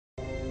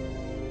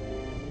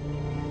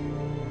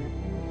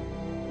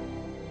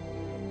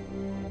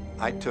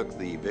I took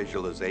the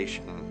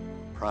visualization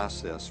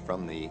process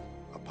from the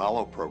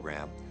Apollo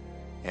program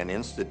and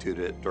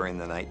instituted it during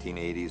the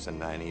 1980s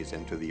and 90s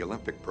into the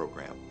Olympic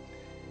program.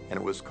 And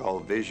it was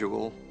called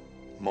visual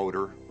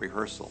motor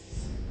rehearsal.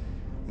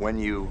 When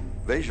you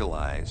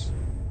visualize,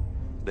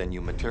 then you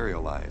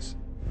materialize.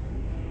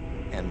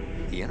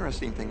 And the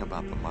interesting thing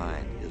about the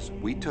mind is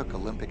we took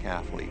Olympic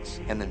athletes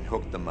and then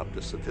hooked them up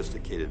to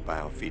sophisticated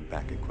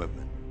biofeedback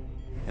equipment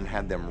and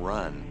had them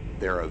run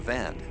their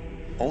event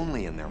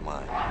only in their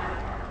mind.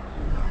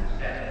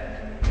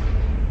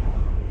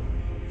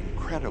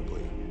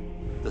 Incredibly,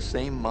 the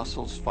same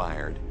muscles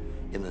fired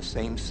in the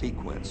same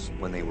sequence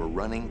when they were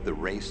running the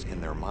race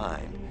in their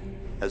mind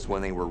as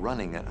when they were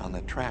running it on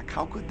the track.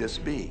 How could this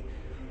be?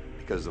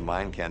 Because the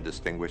mind can't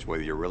distinguish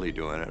whether you're really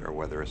doing it or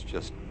whether it's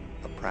just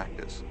a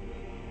practice.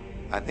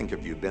 I think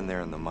if you've been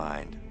there in the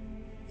mind,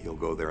 you'll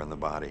go there in the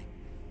body.